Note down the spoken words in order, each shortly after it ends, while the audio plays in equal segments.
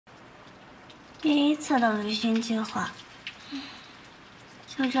第一次的旅行计划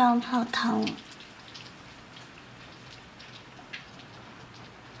就这样泡汤了。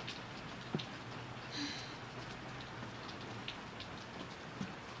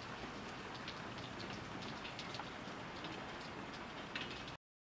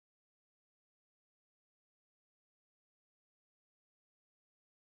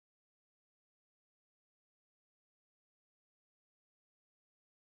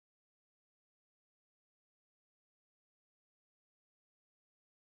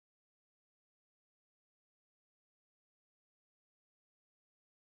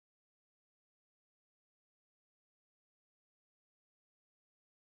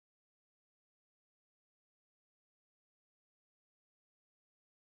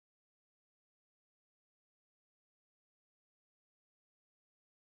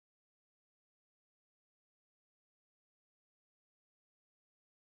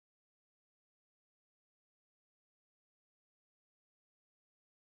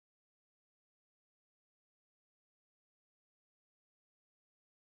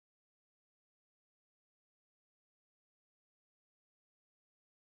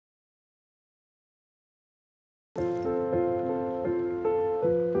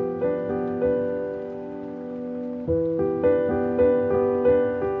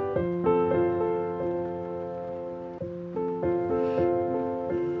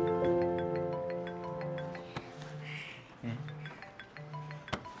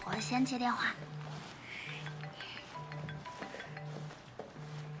我先接电话。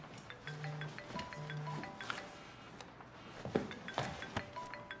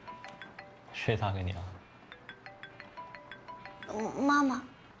谁打给你啊？妈妈，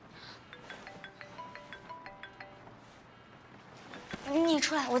你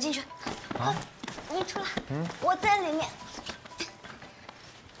出来，我进去。啊，你出来。我在里面。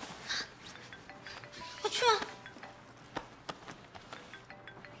我去啊。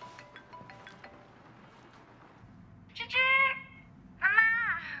芝芝，妈妈，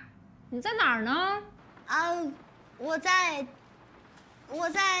你在哪儿呢？啊，我在，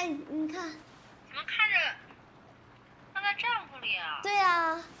你看。怎么看着放在帐篷里啊？对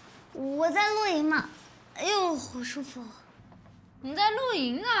呀，我在露营嘛。哎呦，好舒服。你在露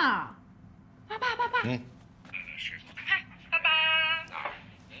营啊？爸。是。嗨，爸爸。哪儿？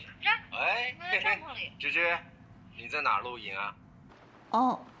这。哎，我在帐篷里。芝芝，你在哪儿露营啊？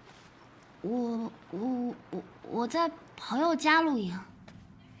哦，我在朋友家露营。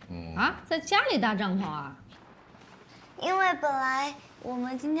啊，在家里搭帐篷啊？因为本来我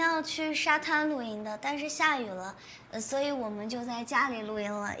们今天要去沙滩露营的，但是下雨了，所以我们就在家里露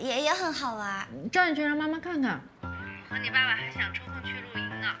营了，也很好玩。转一圈让妈妈看看。和你爸爸还想抽空去露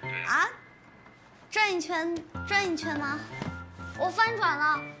营呢。啊？转一圈吗？我翻转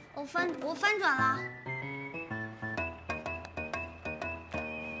了，我翻转了。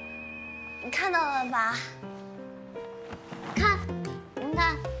你看到了吧？你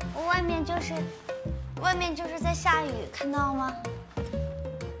看，外面就是在下雨，看到吗？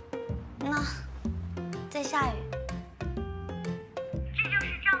那，在下雨。这就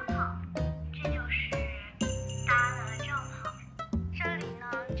是帐篷，这就是搭了帐篷。这里呢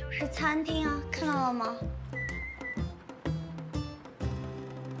就是餐厅啊，看到了吗？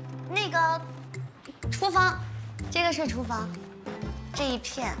那个厨房，这个是厨房，这一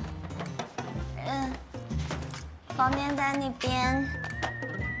片，房间在那边，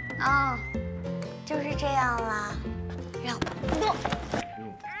就是这样啦。然后，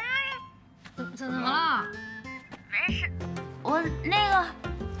怎么了？没事，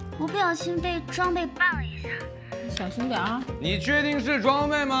我不小心被装备绊了一下。小心点啊！你确定是装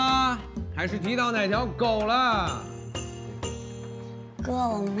备吗？还是踢到哪条狗了？哥，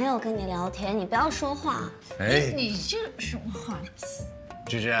我没有跟你聊天，你不要说话。哎，你这什么话？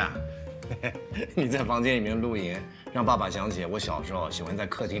芝芝，你在房间里面露营，让爸爸想起我小时候喜欢在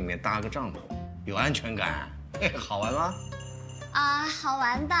客厅里面搭个帐篷，有安全感。好玩吗？啊，好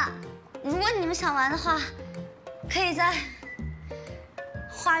玩的。如果你们想玩的话，可以在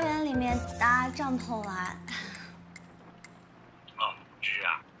花园里面搭帐篷玩。哦，芝芝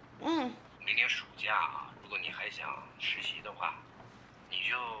啊，明年暑假啊，如果你还想实习的话，你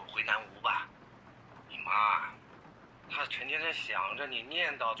就回南吴吧。你妈，她成天在想着你，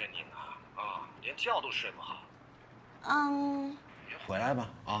念叨着你呢，连觉都睡不好。你就回来吧，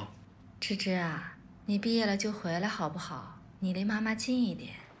啊。芝芝啊，你毕业了就回来好不好？你离妈妈近一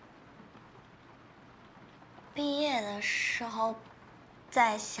点。毕业的时候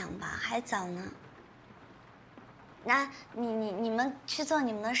再想吧，还早呢。那你们去做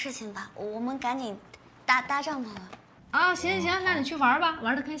你们的事情吧，我们赶紧搭帐篷了。啊，行，那你去玩吧，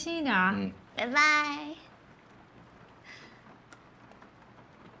玩的开心一点啊。拜拜。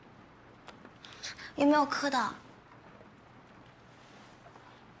有没有磕到？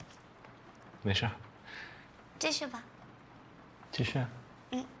没事。继续吧。继续。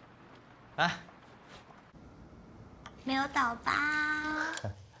来。没有倒吧？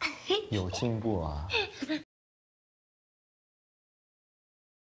有进步啊。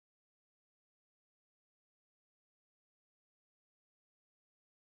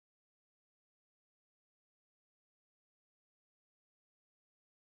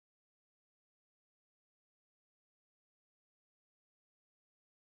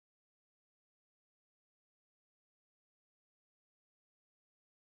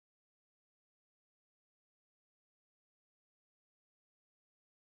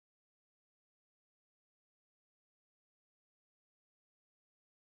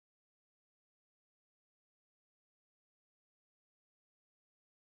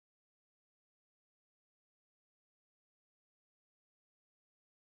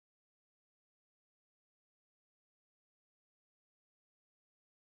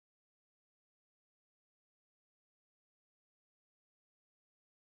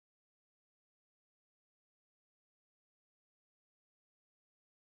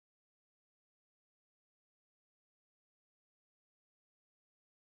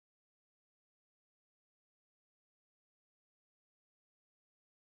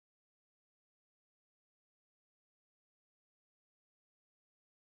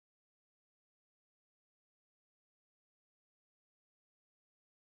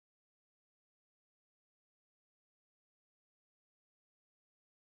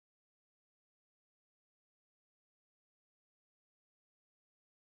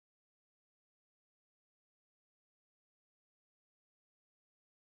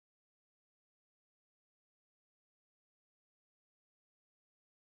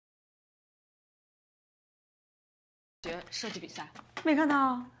设计比赛没看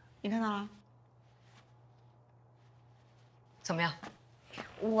到，你看到了？怎么样？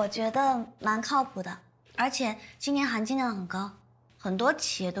我觉得蛮靠谱的，而且今年含金量很高，很多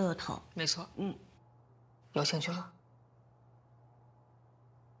企业都有投。没错，有兴趣吗？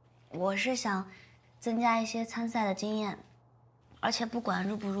我是想增加一些参赛的经验，而且不管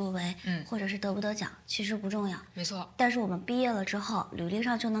入不入围，或者是得不得奖，其实不重要。没错。但是我们毕业了之后，履历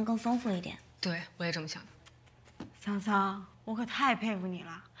上就能更丰富一点。对，我也这么想的。桑，我可太佩服你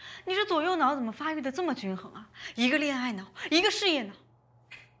了，你这左右脑怎么发育的这么均衡啊？一个恋爱脑，一个事业脑。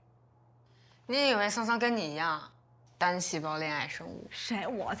你以为桑跟你一样，单细胞恋爱生物？谁？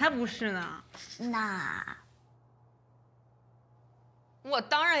我才不是呢。那我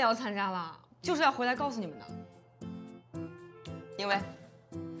当然要参加了，就是要回来告诉你们的。因为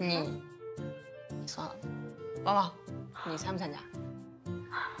你算了，宝宝，你参不参加？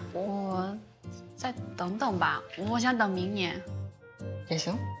我再等等吧，我想等明年。也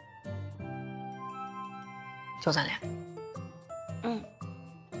行，就咱俩。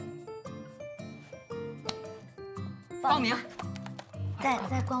报名。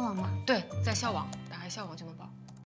在官网吗？对，在校网，打开校网就能报。